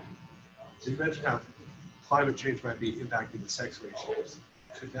 Yeah. So you mentioned how climate change might be impacting the sex ratios.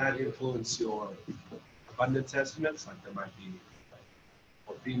 Could that influence your abundance estimates? Like there might be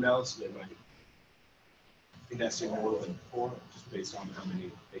more females, so they might be nesting more than before, just based on how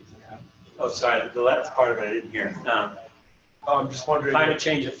many eggs you have. Oh, sorry, the last part of it I didn't hear. I'm just wondering. Climate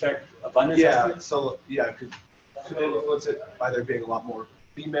change affect abundance Yeah, estimates? so yeah, could it influence it by there being a lot more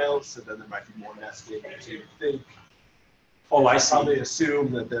females, so then there might be more nesting? So you think? Oh, I see. Probably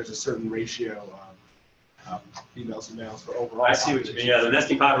assume that there's a certain ratio of females and males for overall. I see what you mean. Yeah, the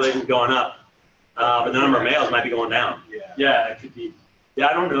nesting population is going up, but the number of males might be going down. Yeah. Yeah, it could be. Yeah,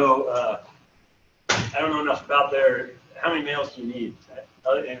 I don't know. I don't know enough about how many males do you need?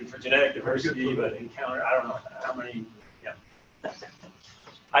 And for genetic diversity, but encounter, I don't know how many. Yeah.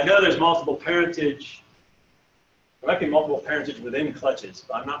 I know there's multiple parentage. There might be multiple parentage within clutches,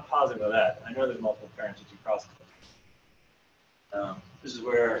 but I'm not positive of that. I know there's multiple parentage across clutches. This is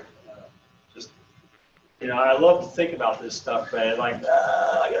where I love to think about this stuff, but like,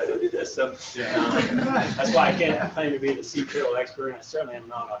 I gotta go do this. So that's why I can't claim to be the sea turtle expert, and I certainly am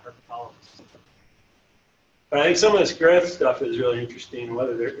not a herpetologist. But I think some of this growth stuff is really interesting.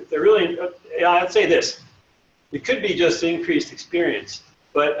 Whether if they're really, I'd say this: it could be just increased experience,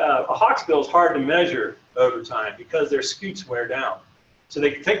 but a hawksbill is hard to measure over time because their scutes wear down. So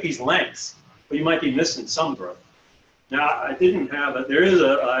they can take these lengths, but you might be missing some growth. Now, I have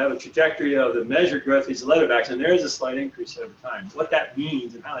a trajectory of the measured growth of these leatherbacks, and there is a slight increase over time. What that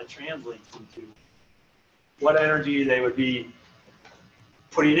means and how that translates into what energy they would be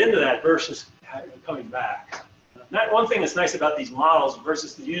putting into that versus coming back. One thing that's nice about these models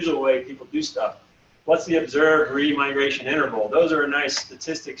versus the usual way people do stuff, what's the observed remigration interval? Those are nice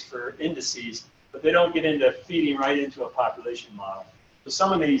statistics for indices, but they don't get into feeding right into a population model. So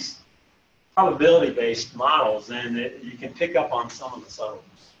some of these probability-based models, then you can pick up on some of the subtleties.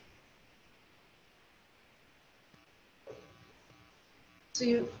 So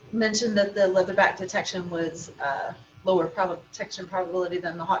you mentioned that the leatherback detection was lower detection probability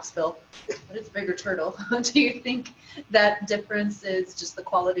than the hawksbill, but it's a bigger turtle. Do you think that difference is just the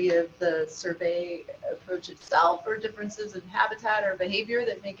quality of the survey approach itself, or differences in habitat or behavior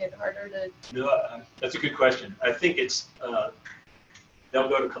that make it harder to? No, that's a good question. I think it's they'll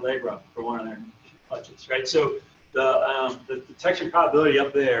go to Calabria for one of their clutches, right? So the detection probability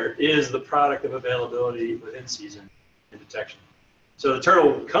up there is the product of availability within season and detection. So the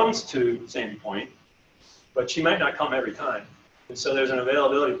turtle comes to Sandy Point, but she might not come every time. And so there's an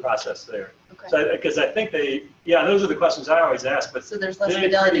availability process there. Okay. So because I think those are the questions I always ask, but so there's less they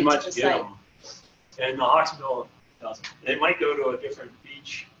fidelity pretty much to the get site. them. And the hawksbill doesn't. They might go to a different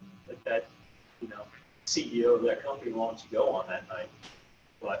beach that CEO of that company won't let you go on that night.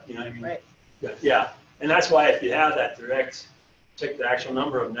 But, you know what I mean? Right. Yeah, and that's why if you have that direct, check the actual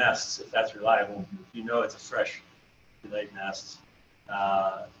number of nests, if that's reliable, you know it's a fresh laid nest.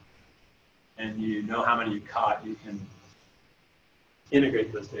 And you know how many you caught, you can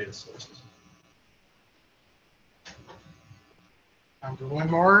integrate those data sources. Time for one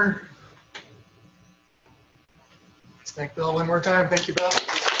more. Let's thank Bill one more time. Thank you, Bill.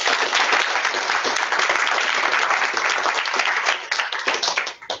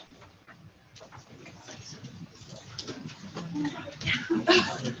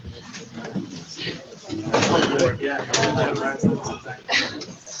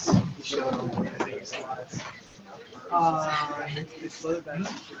 It's loaded back.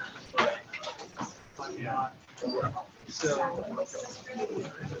 Yeah. So.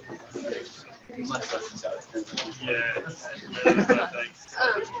 Yeah.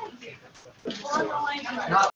 Not